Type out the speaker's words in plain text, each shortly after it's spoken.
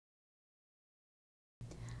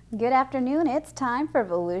Good afternoon, it's time for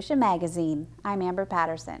Volusia Magazine. I'm Amber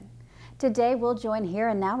Patterson. Today we'll join Here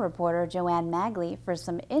and Now reporter Joanne Magley for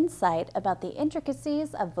some insight about the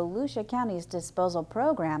intricacies of Volusia County's disposal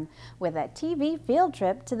program with a TV field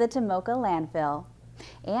trip to the Tomoka landfill.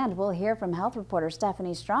 And we'll hear from health reporter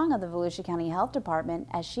Stephanie Strong of the Volusia County Health Department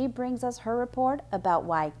as she brings us her report about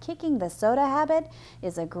why kicking the soda habit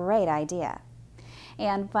is a great idea.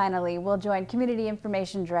 And finally, we'll join Community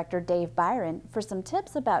Information Director Dave Byron for some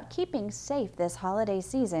tips about keeping safe this holiday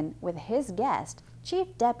season with his guest,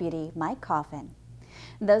 Chief Deputy Mike Coffin.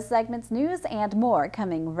 Those segments, news, and more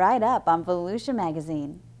coming right up on Volusia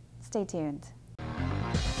Magazine. Stay tuned.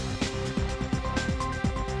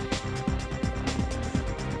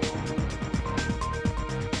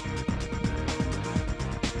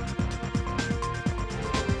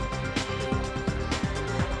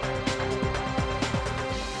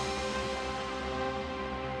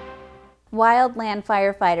 Wildland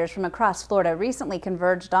firefighters from across Florida recently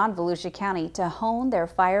converged on Volusia County to hone their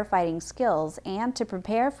firefighting skills and to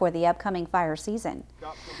prepare for the upcoming fire season.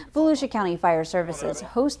 Volusia County Fire Services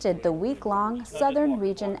hosted the week-long Southern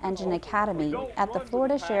Region Engine Academy at the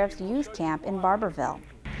Florida Sheriff's Youth Camp in Barberville.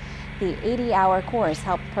 The 80-hour course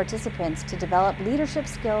helped participants to develop leadership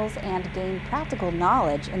skills and gain practical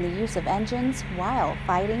knowledge in the use of engines while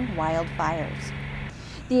fighting wildfires.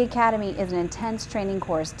 The Academy is an intense training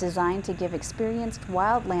course designed to give experienced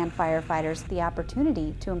wildland firefighters the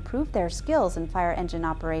opportunity to improve their skills in fire engine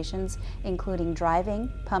operations, including driving,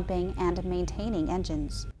 pumping, and maintaining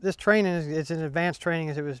engines. This training is an advanced training,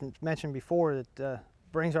 as it was mentioned before, that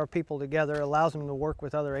brings our people together, allows them to work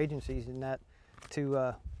with other agencies in that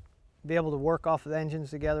to be able to work off of the engines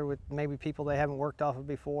together with maybe people they haven't worked off of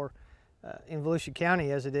before. In Volusia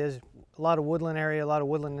County, as it is, a lot of woodland area, a lot of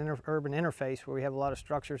woodland urban interface where we have a lot of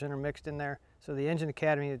structures intermixed in there. So the Engine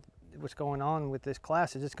Academy, what's going on with this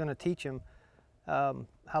class is it's going to teach them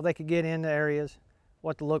how they could get into areas,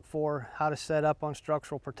 what to look for, how to set up on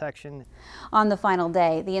structural protection. On the final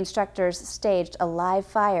day, the instructors staged a live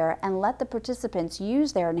fire and let the participants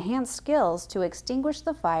use their enhanced skills to extinguish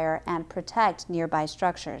the fire and protect nearby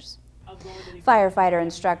structures. Firefighter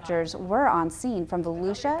instructors were on scene from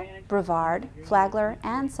Volusia, Brevard, Flagler,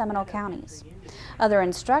 and Seminole counties. Other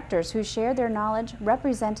instructors who shared their knowledge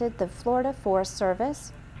represented the Florida Forest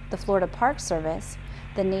Service, the Florida Park Service,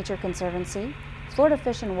 the Nature Conservancy, Florida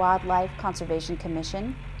Fish and Wildlife Conservation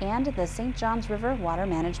Commission, and the St. Johns River Water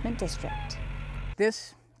Management District.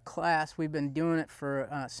 This class, we've been doing it for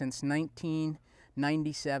since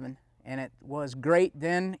 1997. And it was great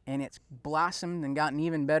then, and it's blossomed and gotten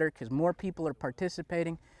even better because more people are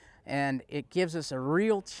participating, and it gives us a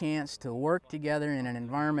real chance to work together in an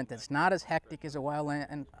environment that's not as hectic as a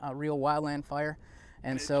real wildland fire.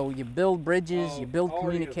 And so you build bridges, you build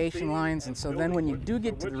communication lines, and so then when you do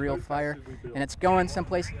get to the real fire and it's going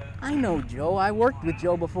someplace, I know Joe, I worked with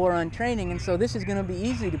Joe before on training, and so this is going to be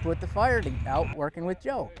easy to put the fire out working with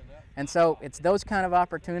Joe. And so it's those kind of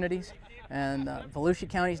opportunities. And Volusia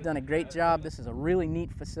County's done a great job. This is a really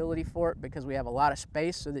neat facility for it because we have a lot of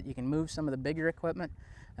space so that you can move some of the bigger equipment.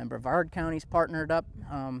 And Brevard County's partnered up.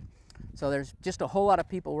 So there's just a whole lot of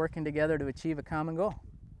people working together to achieve a common goal.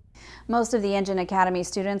 Most of the Engine Academy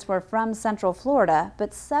students were from Central Florida,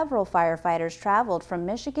 but several firefighters traveled from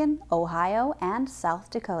Michigan, Ohio, and South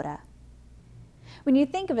Dakota. When you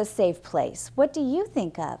think of a safe place, what do you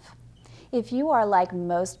think of? If you are like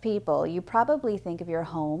most people, you probably think of your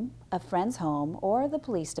home, a friend's home, or the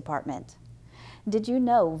police department. Did you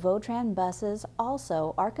know Votran buses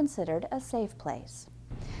also are considered a safe place?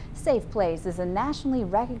 Safe Place is a nationally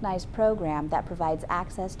recognized program that provides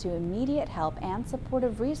access to immediate help and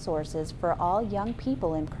supportive resources for all young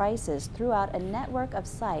people in crisis throughout a network of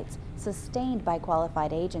sites sustained by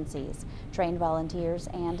qualified agencies, trained volunteers,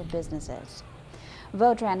 and businesses.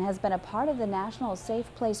 Votran has been a part of the National Safe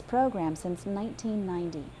Place program since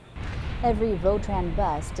 1990. Every Votran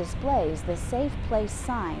bus displays the Safe Place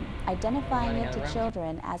sign, identifying it to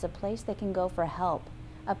children as a place they can go for help,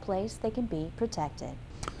 a place they can be protected.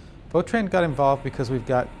 Votran got involved because we've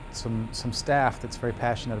got some staff that's very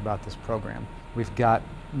passionate about this program. We've got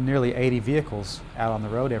nearly 80 vehicles out on the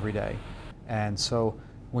road every day. And so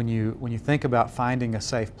when you think about finding a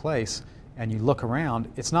safe place, and you look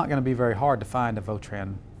around, it's not going to be very hard to find a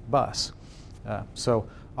Votran bus. So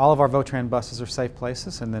all of our Votran buses are safe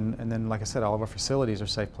places, and then, like I said, all of our facilities are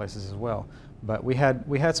safe places as well. But we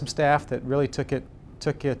had some staff that really took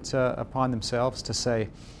it upon themselves to say,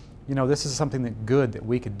 you know, this is something good that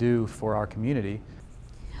we could do for our community.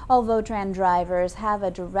 All Votran drivers have a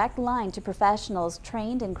direct line to professionals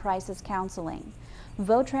trained in crisis counseling.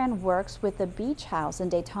 Votran works with the Beach House in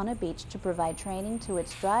Daytona Beach to provide training to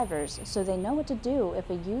its drivers so they know what to do if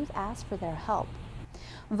a youth asks for their help.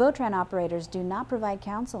 Votran operators do not provide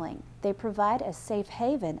counseling. They provide a safe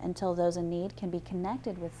haven until those in need can be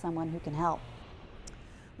connected with someone who can help.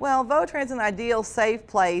 Well, Votran's an ideal safe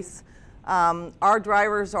place. Our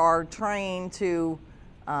drivers are trained to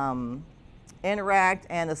interact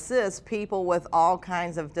and assist people with all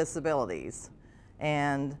kinds of disabilities.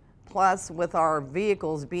 And plus, with our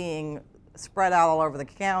vehicles being spread out all over the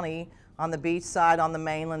county, on the beach side, on the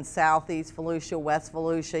mainland, southeast Volusia, west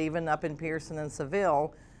Volusia, even up in Pearson and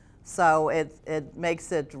Seville, so it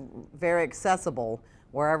makes it very accessible.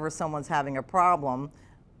 Wherever someone's having a problem,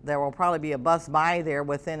 there will probably be a bus by there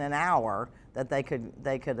within an hour that they could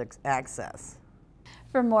access.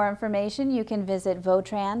 For more information, you can visit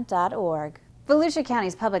Votran.org. Volusia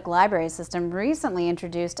County's public library system recently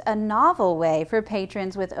introduced a novel way for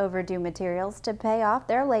patrons with overdue materials to pay off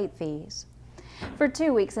their late fees. For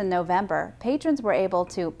 2 weeks in November, patrons were able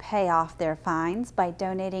to pay off their fines by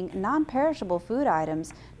donating non-perishable food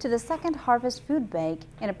items to the Second Harvest Food Bank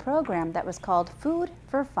in a program that was called Food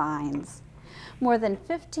for Fines. More than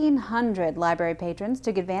 1,500 library patrons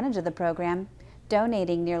took advantage of the program,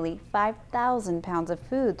 donating nearly 5,000 pounds of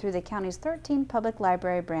food through the county's 13 public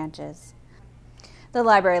library branches. The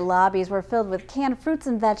library lobbies were filled with canned fruits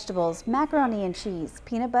and vegetables, macaroni and cheese,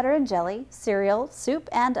 peanut butter and jelly, cereal, soup,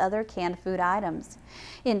 and other canned food items.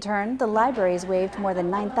 In turn, the libraries waived more than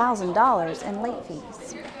 $9,000 in late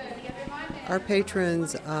fees. Our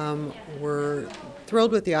patrons were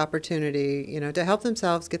thrilled with the opportunity, to help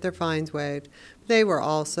themselves get their fines waived. They were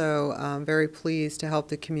also very pleased to help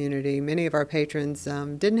the community. Many of our patrons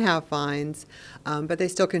didn't have fines, but they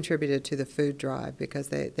still contributed to the food drive because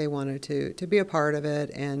they wanted to be a part of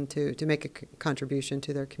it and to make a contribution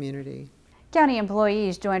to their community. County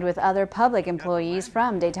employees joined with other public employees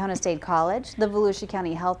from Daytona State College, the Volusia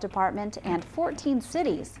County Health Department, and 14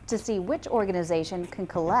 cities to see which organization can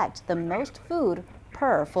collect the most food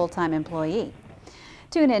per full-time employee.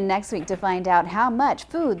 Tune in next week to find out how much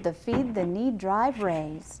food the Feed the Need drive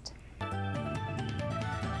raised.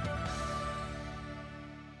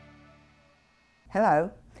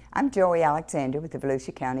 Hello, I'm Joey Alexander with the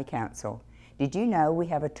Volusia County Council. Did you know we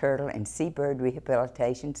have a turtle and seabird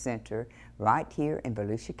rehabilitation center right here in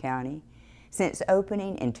Volusia County? Since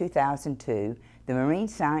opening in 2002, the Marine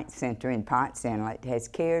Science Center in Potts Inlet has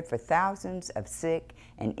cared for thousands of sick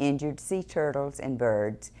and injured sea turtles and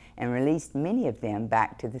birds and released many of them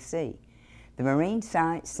back to the sea. The Marine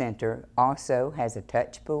Science Center also has a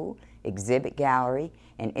touch pool, exhibit gallery,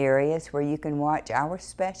 and areas where you can watch our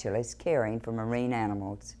specialists caring for marine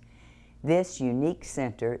animals. This unique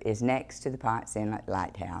center is next to the Potts Inlet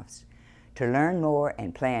Lighthouse. To learn more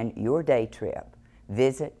and plan your day trip,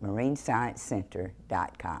 visit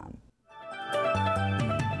marinesciencecenter.com.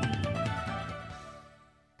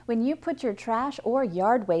 When you put your trash or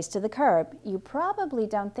yard waste to the curb, you probably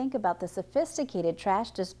don't think about the sophisticated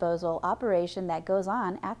trash disposal operation that goes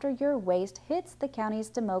on after your waste hits the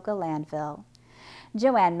county's Tomoka landfill.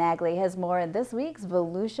 Joanne Magley has more in this week's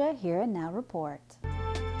Volusia Here and Now report.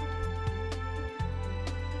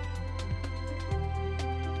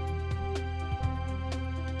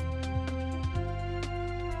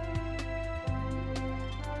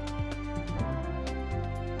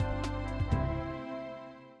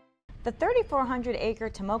 The 3,400-acre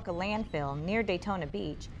Tomoka landfill near Daytona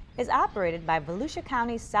Beach is operated by Volusia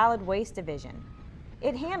County's Solid Waste Division.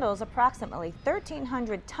 It handles approximately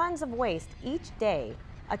 1,300 tons of waste each day,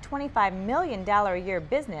 a $25 million a year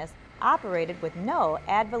business operated with no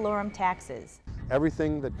ad valorem taxes.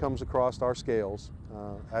 Everything that comes across our scales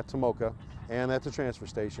at Tomoka and at the transfer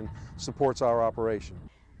station supports our operation.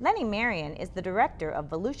 Lenny Marion is the director of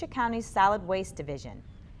Volusia County's Solid Waste Division.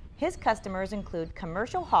 His customers include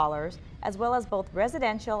commercial haulers, as well as both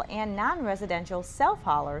residential and non-residential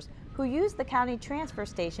self-haulers who use the county transfer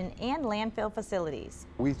station and landfill facilities.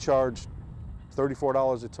 We charge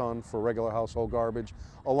 $34 a ton for regular household garbage,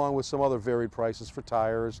 along with some other varied prices for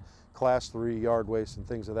tires, class 3 yard waste, and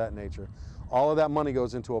things of that nature. All of that money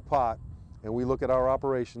goes into a pot, and we look at our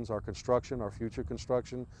operations, our construction, our future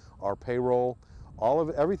construction, our payroll,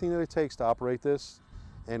 everything that it takes to operate this,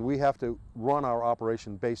 and we have to run our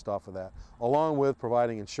operation based off of that, along with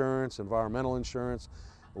providing insurance, environmental insurance,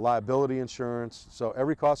 liability insurance. So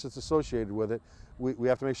every cost that's associated with it, we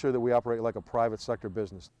have to make sure that we operate like a private sector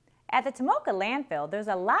business. At the Tomoka landfill, there's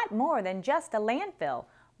a lot more than just a landfill.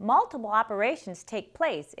 Multiple operations take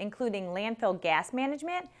place, including landfill gas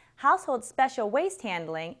management, household special waste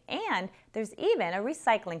handling, and there's even a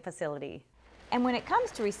recycling facility. And when it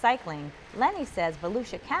comes to recycling, Lenny says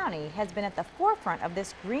Volusia County has been at the forefront of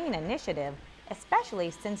this green initiative, especially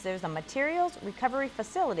since there's a materials recovery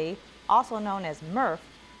facility, also known as MRF,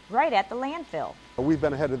 right at the landfill. We've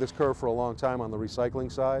been ahead of this curve for a long time on the recycling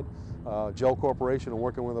side. Gel Corporation and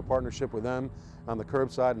working with a partnership with them on the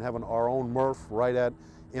curbside and having our own MRF right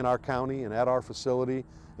in our county and at our facility,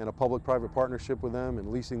 and a public-private partnership with them and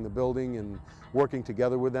leasing the building and working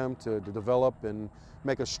together with them to develop and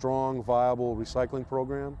make a strong, viable recycling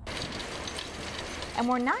program. And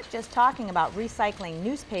we're not just talking about recycling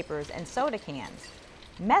newspapers and soda cans.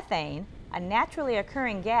 Methane, a naturally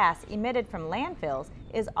occurring gas emitted from landfills,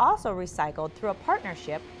 is also recycled through a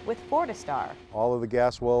partnership with Fortistar. All of the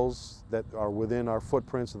gas wells that are within our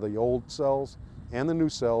footprints of the old cells and the new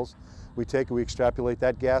cells, we extrapolate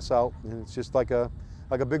that gas out, and it's just like a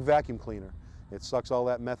big vacuum cleaner. It sucks all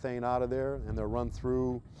that methane out of there, and they're run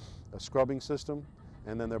through a scrubbing system,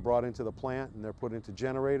 and then they're brought into the plant and they're put into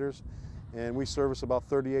generators. And we service about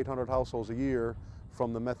 3,800 households a year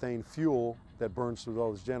from the methane fuel that burns through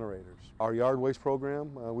those generators. Our yard waste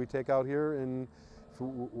program we take out here, and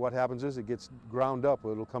what happens is it gets ground up.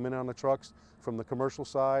 It'll come in on the trucks from the commercial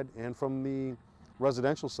side and from the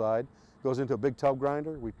residential side. Goes into a big tub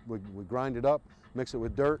grinder. We grind it up, mix it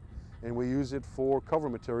with dirt, and we use it for cover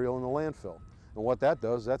material in the landfill. And what that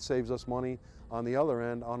does, that saves us money on the other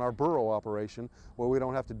end on our borough operation, where we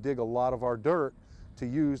don't have to dig a lot of our dirt to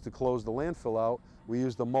use to close the landfill out. We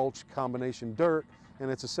use the mulch combination dirt, and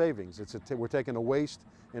it's a savings. We're taking the waste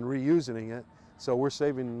and reusing it, so we're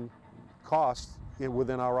saving costs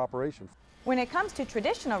within our operation. When it comes to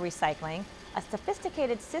traditional recycling, a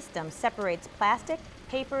sophisticated system separates plastic,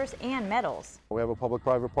 papers, and metals. We have a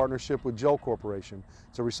public-private partnership with Gel Corporation.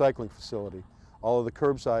 It's a recycling facility. All of the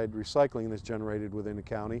curbside recycling that's generated within the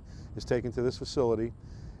county is taken to this facility,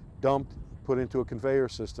 dumped, put into a conveyor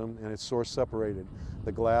system, and it's source separated.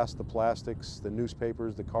 The glass, the plastics, the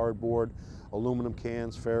newspapers, the cardboard, aluminum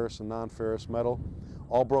cans, ferrous and non-ferrous metal,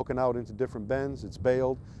 all broken out into different bins. It's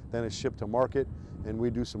baled, then it's shipped to market, and we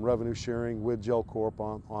do some revenue sharing with Gel Corp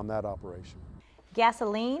on that operation.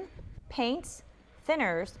 Gasoline, paints,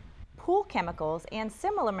 thinners, pool chemicals, and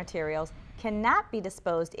similar materials cannot be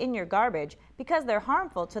disposed in your garbage because they're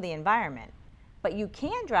harmful to the environment. But you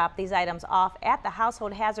can drop these items off at the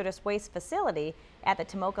Household Hazardous Waste facility at the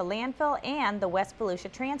Tomoka Landfill and the West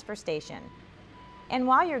Volusia Transfer Station. And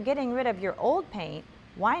while you're getting rid of your old paint,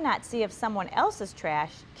 why not see if someone else's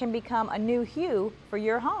trash can become a new hue for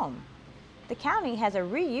your home? The county has a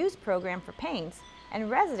reuse program for paints, and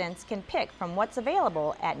residents can pick from what's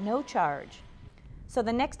available at no charge. So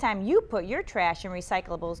the next time you put your trash and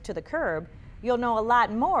recyclables to the curb, you'll know a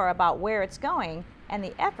lot more about where it's going and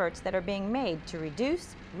the efforts that are being made to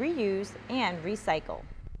reduce, reuse, and recycle.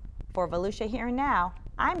 For Volusia Here and Now,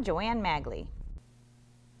 I'm Joanne Magley.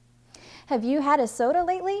 Have you had a soda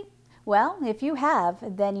lately? Well, if you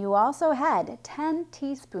have, then you also had 10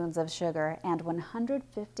 teaspoons of sugar and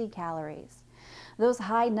 150 calories. Those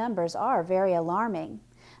high numbers are very alarming.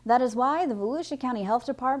 That is why the Volusia County Health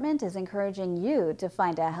Department is encouraging you to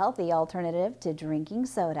find a healthy alternative to drinking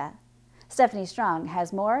soda. Stephanie Strong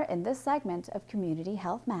has more in this segment of Community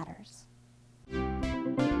Health Matters.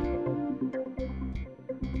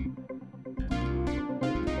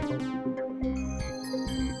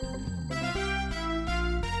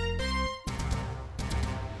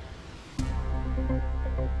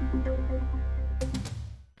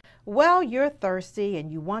 Well, you're thirsty and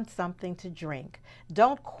you want something to drink.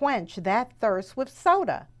 Don't quench that thirst with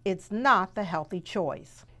soda. It's not the healthy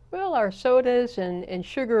choice. Well, our sodas and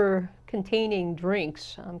sugar-containing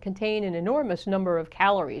drinks contain an enormous number of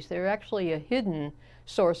calories. They're actually a hidden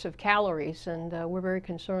source of calories, and we're very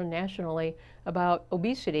concerned nationally about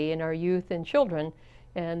obesity in our youth and children.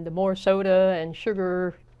 And the more soda and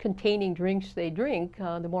sugar-containing drinks they drink,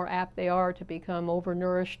 the more apt they are to become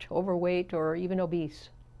overnourished, overweight, or even obese.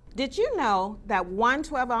 Did you know that one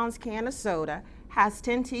 12-ounce can of soda has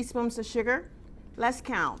 10 teaspoons of sugar? Let's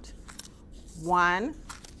count. 1,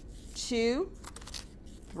 2,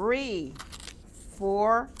 3,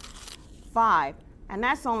 4, 5, and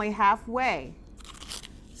that's only halfway.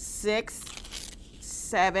 6,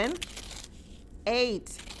 7,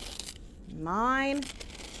 8, 9,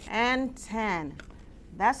 and 10.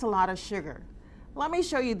 That's a lot of sugar. Let me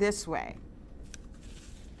show you this way.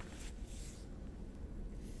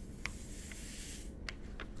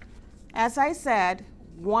 As I said,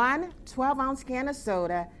 one 12-ounce can of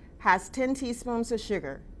soda has 10 teaspoons of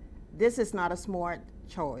sugar. This is not a smart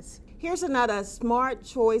choice. Here's another smart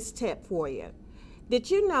choice tip for you.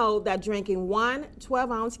 Did you know that drinking one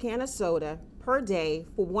 12-ounce can of soda per day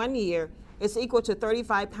for 1 year is equal to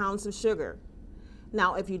 35 pounds of sugar?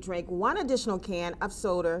 Now, if you drink 1 additional can of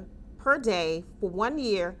soda per day for 1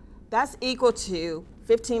 year, that's equal to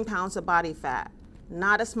 15 pounds of body fat.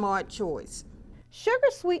 Not a smart choice.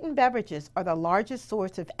 Sugar-sweetened beverages are the largest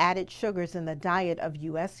source of added sugars in the diet of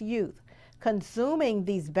U.S. youth. Consuming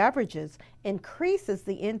these beverages increases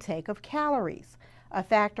the intake of calories, a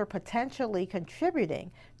factor potentially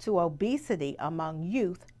contributing to obesity among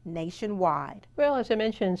youth nationwide. Well, as I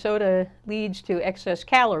mentioned, soda leads to excess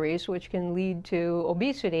calories, which can lead to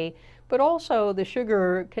obesity, but also the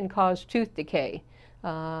sugar can cause tooth decay,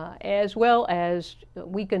 as well as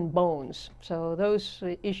weakened bones. So those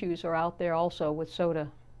issues are out there also with soda.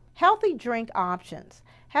 Healthy drink options.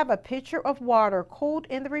 Have a pitcher of water cooled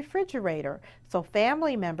in the refrigerator so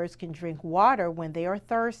family members can drink water when they are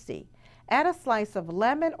thirsty. Add a slice of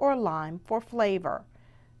lemon or lime for flavor.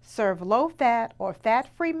 Serve low-fat or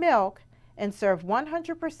fat-free milk and serve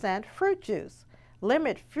 100% fruit juice.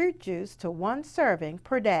 Limit fruit juice to 1 serving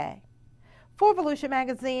per day. For Volusia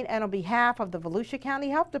Magazine and on behalf of the Volusia County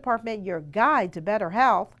Health Department, your guide to better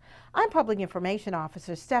health, I'm Public Information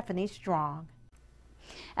Officer Stephanie Strong.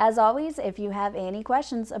 As always, if you have any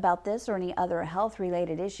questions about this or any other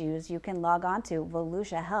health-related issues, you can log on to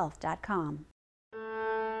volusiahealth.com.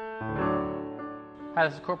 Hi,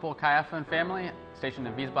 this is Corporal Kayafa family, stationed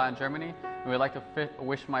in Wiesbaden, Germany. We would like to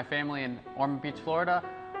wish my family in Ormond Beach, Florida,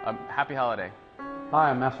 a happy holiday. Hi,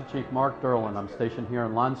 I'm Master Chief Mark Derlin. I'm stationed here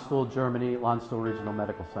in Landfill, Germany, Landfill Regional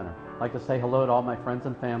Medical Center. I'd like to say hello to all my friends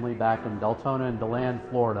and family back in Deltona and DeLand,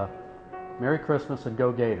 Florida. Merry Christmas and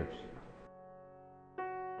go Gators.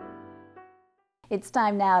 It's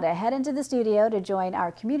time now to head into the studio to join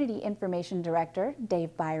our Community Information Director,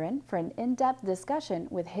 Dave Byron, for an in-depth discussion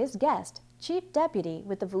with his guest, Chief Deputy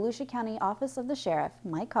with the Volusia County Office of the Sheriff,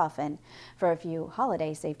 Mike Coffin, for a few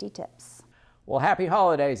holiday safety tips. Well, happy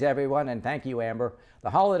holidays, everyone, and thank you, Amber. The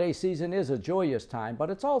holiday season is a joyous time, but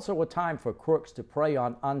it's also a time for crooks to prey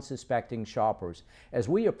on unsuspecting shoppers. As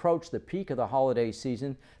we approach the peak of the holiday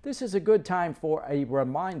season, this is a good time for a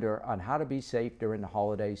reminder on how to be safe during the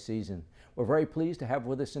holiday season. We're very pleased to have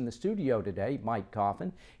with us in the studio today Mike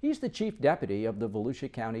Coffin. He's the Chief Deputy of the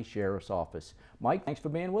Volusia County Sheriff's Office. Mike, thanks for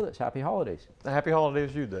being with us. Happy holidays. Happy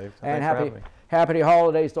holidays to you, Dave. And thanks for having me. happy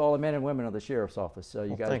holidays to all the men and women of the Sheriff's Office.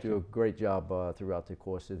 You Well, guys do a great job throughout the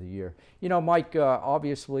course of the year. You know, Mike,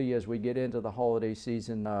 obviously as we get into the holiday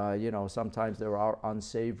season, you know, sometimes there are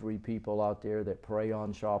unsavory people out there that prey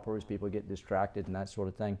on shoppers. People get distracted and that sort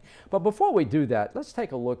of thing. But before we do that, let's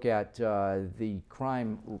take a look at the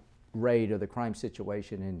crime rate or the crime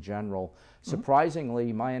situation in general.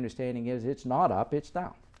 Surprisingly, my understanding is it's not up, it's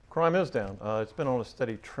down. Crime is down. It's been on a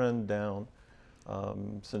steady trend down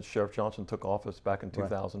since Sheriff Johnson took office back in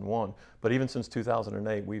 2001. Right. But even since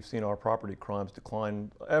 2008, we've seen our property crimes decline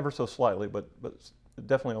ever so slightly, but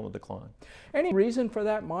definitely on the decline. Any reason for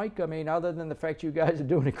that, Mike? I mean, other than the fact you guys are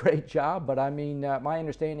doing a great job, but I mean, my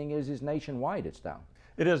understanding is nationwide it's down.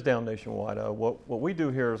 It is down nationwide. What we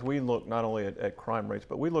do here is we look not only at crime rates,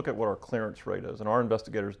 but we look at what our clearance rate is. And our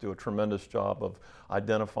investigators do a tremendous job of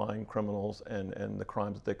identifying criminals and the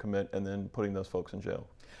crimes that they commit and then putting those folks in jail.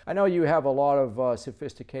 I know you have a lot of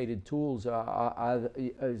sophisticated tools.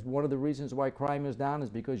 Is one of the reasons why crime is down is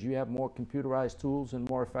because you have more computerized tools and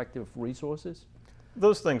more effective resources?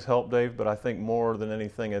 Those things help, Dave, but I think more than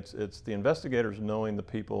anything, it's the investigators knowing the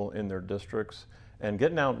people in their districts and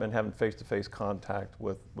getting out and having face-to-face contact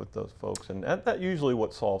with those folks, and that's usually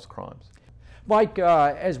what solves crimes. Mike,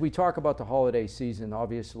 as we talk about the holiday season,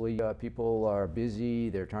 obviously people are busy,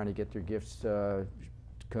 they're trying to get their gifts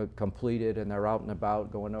completed, and they're out and about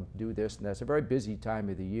going up to do this and that's a very busy time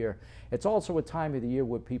of the year. It's also a time of the year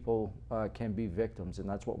where people can be victims, and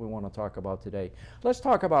that's what we want to talk about today. Let's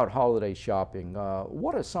talk about holiday shopping.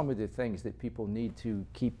 What are some of the things that people need to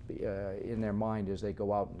keep in their mind as they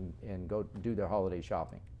go out and go do their holiday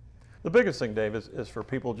shopping? The biggest thing, Dave, is for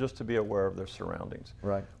people just to be aware of their surroundings.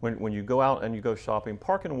 Right. When you go out and you go shopping,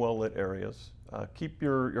 park in well-lit areas, keep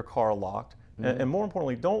your car locked, and more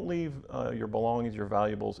importantly, don't leave your belongings, your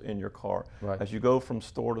valuables in your car. Right. As you go from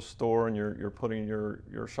store to store and you're putting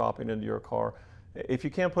your shopping into your car, if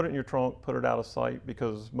you can't put it in your trunk, put it out of sight,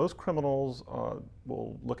 because most criminals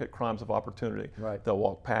will look at crimes of opportunity. Right. They'll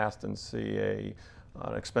walk past and see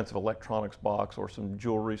an expensive electronics box or some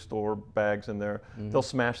jewelry store bags in there. They'll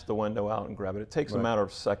smash the window out and grab it. It takes a matter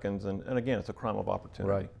of seconds, and again, it's a crime of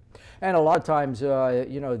opportunity. Right. And a lot of times,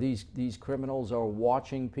 you know, these criminals are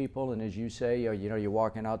watching people, and as you say, you know, you're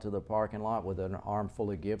walking out to the parking lot with an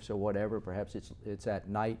armful of gifts or whatever. Perhaps it's at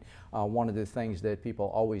night. One of the things that people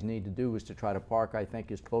always need to do is to try to park, I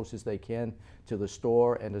think, as close as they can to the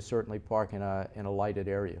store, and to certainly park in a lighted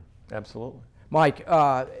area. Absolutely. Mike,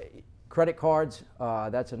 Credit cards,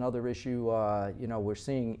 that's another issue. You know, we're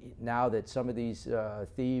seeing now that some of these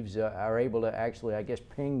thieves are able to actually, I guess,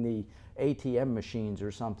 ping the ATM machines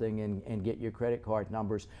or something and get your credit card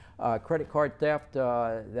numbers. Credit card theft,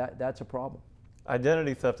 that's a problem.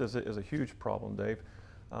 Identity theft is a huge problem, Dave.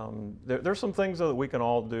 There's some things though that we can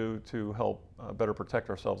all do to help better protect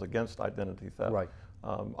ourselves against identity theft. Right.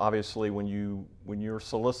 Obviously, when you're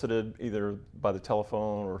solicited either by the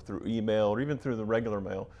telephone or through email or even through the regular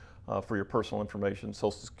mail for your personal information,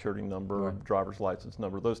 social security number, Right. driver's license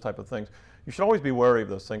number, those type of things, you should always be wary of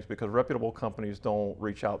those things because reputable companies don't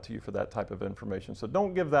reach out to you for that type of information. So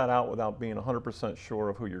don't give that out without being 100% sure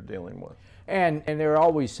of who you're dealing with. And they're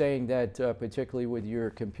always saying that, particularly with your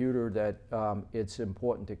computer, that it's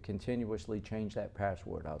important to continuously change that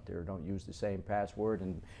password out there. Don't use the same password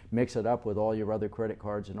and mix it up with all your other credit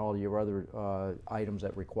cards and all your other items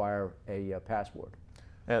that require a password.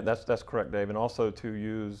 And that's correct, Dave. And also to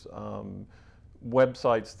use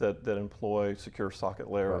websites that employ secure socket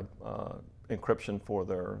layer encryption for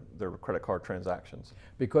their credit card transactions.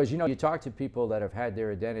 Because, you know, you talk to people that have had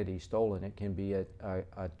their identity stolen, it can be a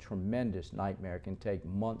tremendous nightmare. It can take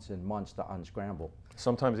months and months to unscramble.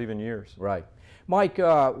 Sometimes even years. Right. Mike,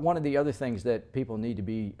 one of the other things that people need to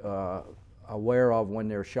be aware of when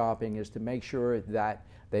they're shopping is to make sure that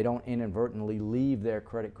they don't inadvertently leave their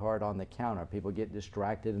credit card on the counter. People get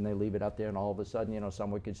distracted and they leave it up there, and all of a sudden, you know,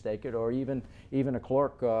 someone could stake it, or even a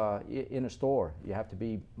clerk in a store. You have to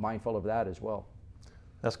be mindful of that as well.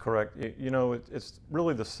 That's correct. You know, it's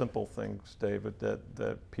really the simple things, David,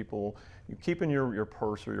 that people, keeping your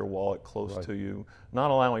purse or your wallet close Right. to you,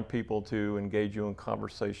 not allowing people to engage you in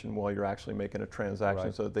conversation while you're actually making a transaction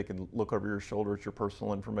Right. so that they can look over your shoulder at your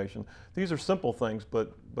personal information. These are simple things,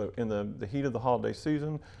 but in the heat of the holiday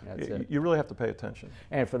season, you really have to pay attention.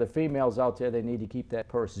 And for the females out there, they need to keep that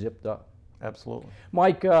purse zipped up. Absolutely.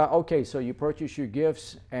 Mike, okay, so you purchase your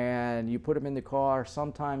gifts and you put them in the car.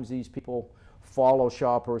 Sometimes these people follow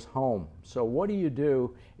shoppers home. So what do you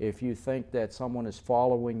do if you think that someone is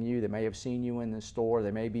following you? They may have seen you in the store.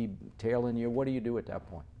 They may be tailing you. What do you do at that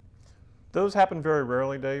point? Those happen very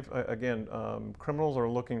rarely, Dave. Again, criminals are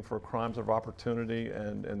looking for crimes of opportunity,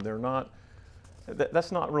 and they're not.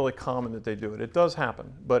 That's not really common that they do it. It does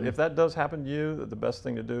happen, but if that does happen to you, the best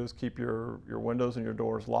thing to do is keep your windows and your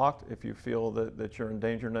doors locked. If you feel that you're in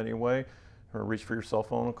danger in any way, or reach for your cell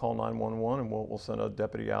phone and call 911, and we'll send a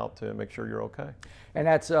deputy out to make sure you're okay. And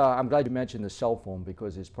that's, I'm glad you mentioned the cell phone,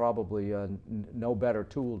 because it's probably no better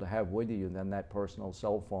tool to have with you than that personal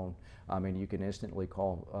cell phone. I mean, you can instantly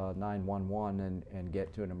call 911 and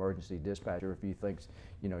get to an emergency dispatcher if you think,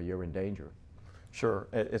 you know, you're in danger. Sure.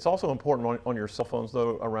 It's also important on your cell phones,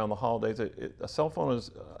 though, around the holidays. A cell phone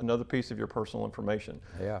is another piece of your personal information.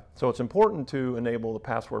 Yeah. So it's important to enable the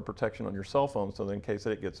password protection on your cell phone so that in case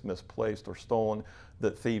it gets misplaced or stolen,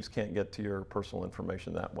 that thieves can't get to your personal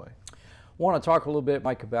information that way. I want to talk a little bit,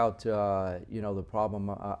 Mike, about you know, the problem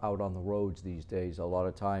out on the roads these days. A lot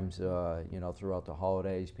of times, you know, throughout the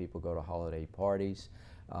holidays, people go to holiday parties.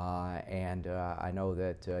 And I know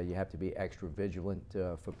that you have to be extra vigilant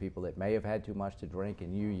for people that may have had too much to drink,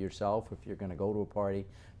 and you yourself, if you're going to go to a party,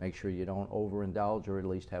 make sure you don't overindulge, or at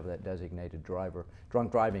least have that designated driver.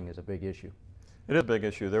 Drunk driving is a big issue. It is a big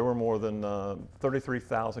issue. There were more than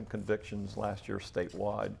 33,000 convictions last year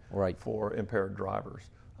statewide for impaired drivers.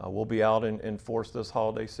 We'll be out in force this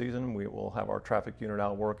holiday season. We will have our traffic unit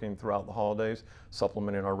out working throughout the holidays,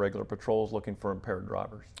 supplementing our regular patrols looking for impaired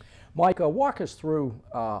drivers. Mike, walk us through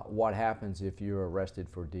what happens if you're arrested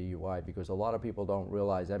for DUI, because a lot of people don't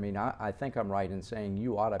realize. I mean, I think I'm right in saying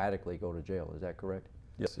you automatically go to jail. Is that correct?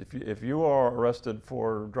 Yes, if you are arrested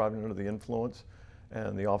for driving under the influence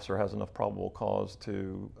and the officer has enough probable cause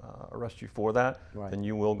to arrest you for that, then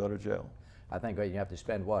you will go to jail. I think you have to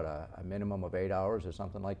spend, what, a minimum of 8 hours or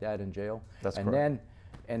something like that in jail? That's correct.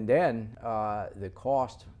 And then the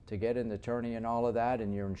cost to get an attorney and all of that,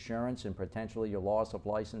 and your insurance, and potentially your loss of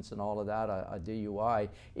license and all of that, a DUI,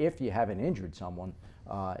 if you haven't injured someone,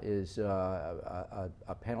 is a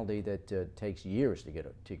penalty that takes years to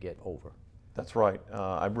get over. That's right.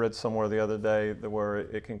 I read somewhere the other day where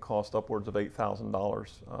it can cost upwards of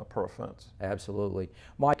 $8,000 per offense. Absolutely.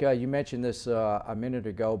 Mike, you mentioned this a minute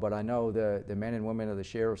ago, but I know the men and women of the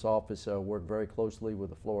Sheriff's Office work very closely with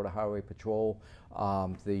the Florida Highway Patrol,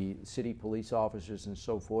 the city police officers and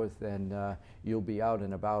so forth, and you'll be out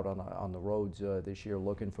and about on the roads this year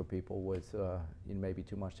looking for people with maybe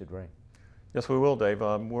too much to drink. Yes, we will, Dave.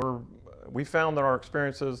 We found that our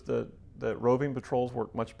experiences that roving patrols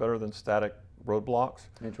work much better than static roadblocks.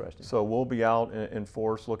 Interesting. So we'll be out in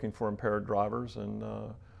force looking for impaired drivers, and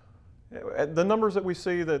The numbers that we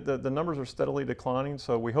see, the numbers are steadily declining,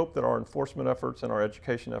 so we hope that our enforcement efforts and our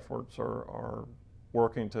education efforts are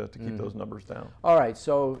working to keep those numbers down. All right,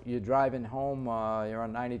 so you're driving home, you're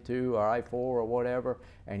on 92 or I-4 or whatever,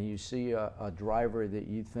 and you see a driver that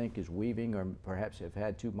you think is weaving or perhaps have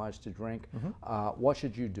had too much to drink. What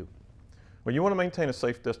should you do? Well, you want to maintain a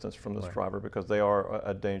safe distance from this driver because they are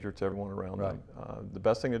a danger to everyone around them. The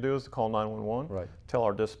best thing to do is to call 911, tell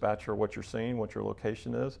our dispatcher what you're seeing, what your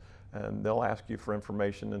location is, and they'll ask you for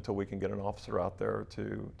information until we can get an officer out there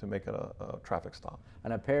to make it a traffic stop.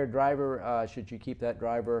 An impaired driver, should you keep that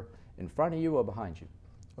driver in front of you or behind you?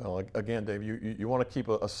 Well, again, Dave, you want to keep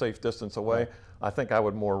a safe distance away. I think I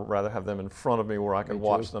would more rather have them in front of me where I can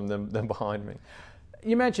watch them than behind me.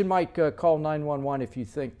 You mentioned, Mike, call 911 if you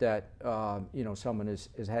think that you know, someone has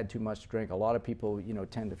had too much to drink. A lot of people, you know,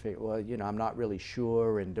 tend to think, well, you know, I'm not really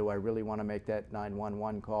sure, and do I really want to make that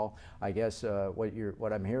 911 call? I guess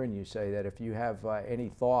what I'm hearing you say, that if you have any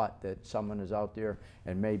thought that someone is out there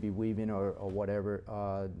and may be weaving or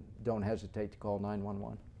whatever, don't hesitate to call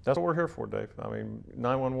 911. That's what we're here for, Dave. I mean,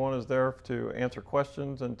 911 is there to answer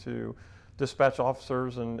questions and to dispatch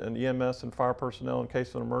officers and EMS and fire personnel in case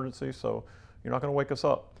of an emergency. So you're not going to wake us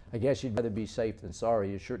up. I guess you'd rather be safe than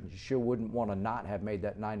sorry. You sure wouldn't want to not have made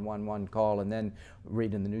that 911 call and then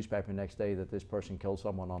read in the newspaper the next day that this person killed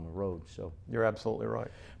someone on the road. So you're absolutely right.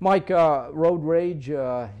 Mike, road rage,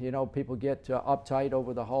 you know, people get uptight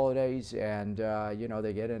over the holidays and, you know,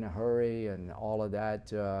 they get in a hurry and all of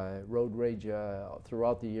that. Road rage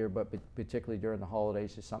throughout the year, but particularly during the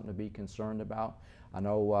holidays, is something to be concerned about. I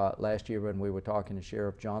know last year when we were talking to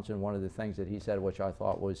Sheriff Johnson, one of the things that he said, which I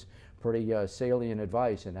thought was pretty salient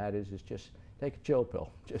advice, and that is just take a chill pill,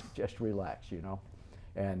 just relax, you know.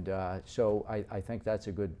 And so I think that's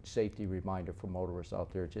a good safety reminder for motorists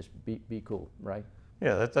out there. Just be cool, right?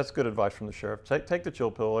 Yeah, that's good advice from the sheriff. Take the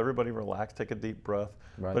chill pill. Everybody relax. Take a deep breath.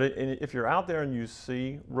 Right. But if you're out there and you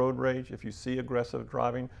see road rage, if you see aggressive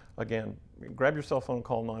driving, again, grab your cell phone and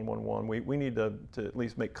call 911. We need to at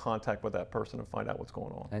least make contact with that person and find out what's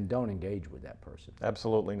going on. And don't engage with that person.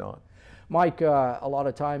 Absolutely not. Mike, a lot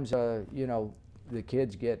of times, you know, the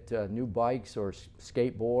kids get new bikes or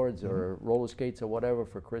skateboards or roller skates or whatever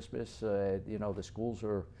for Christmas. You know, the schools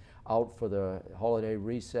are out for the holiday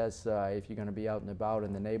recess. If you're going to be out and about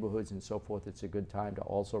in the neighborhoods and so forth, it's a good time to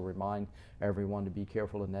also remind everyone to be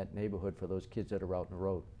careful in that neighborhood for those kids that are out on the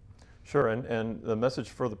road. Sure, and the message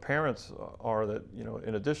for the parents are that, you know,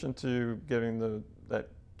 in addition to giving that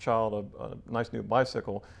child a nice new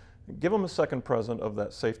bicycle, give them a second present of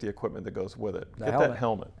that safety equipment that goes with it. Get that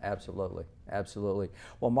helmet. Absolutely, absolutely.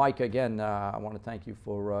 Well, Mike, again, I want to thank you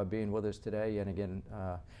for being with us today, and again,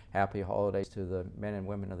 happy holidays to the men and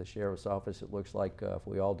women of the Sheriff's Office. It looks like if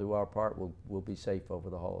we all do our part, we'll be safe over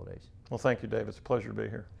the holidays. Well, thank you, Dave. It's a pleasure to be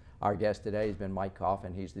here. Our guest today has been Mike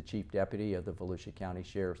Coffin. He's the Chief Deputy of the Volusia County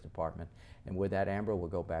Sheriff's Department. And with that, Amber, we'll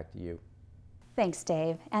go back to you. Thanks,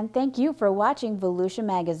 Dave, and thank you for watching Volusia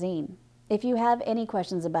Magazine. If you have any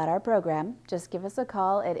questions about our program, just give us a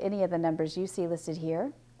call at any of the numbers you see listed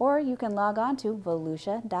here, or you can log on to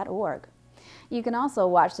volusia.org. You can also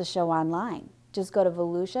watch the show online. Just go to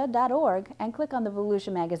volusia.org and click on the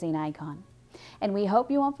Volusia Magazine icon. And we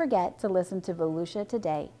hope you won't forget to listen to Volusia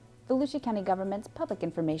Today, Volusia County Government's public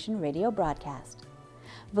information radio broadcast.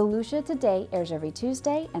 Volusia Today airs every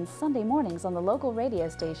Tuesday and Sunday mornings on the local radio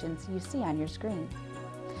stations you see on your screen.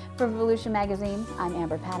 For Volusia Magazine, I'm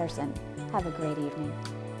Amber Patterson. Have a great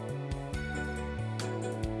evening.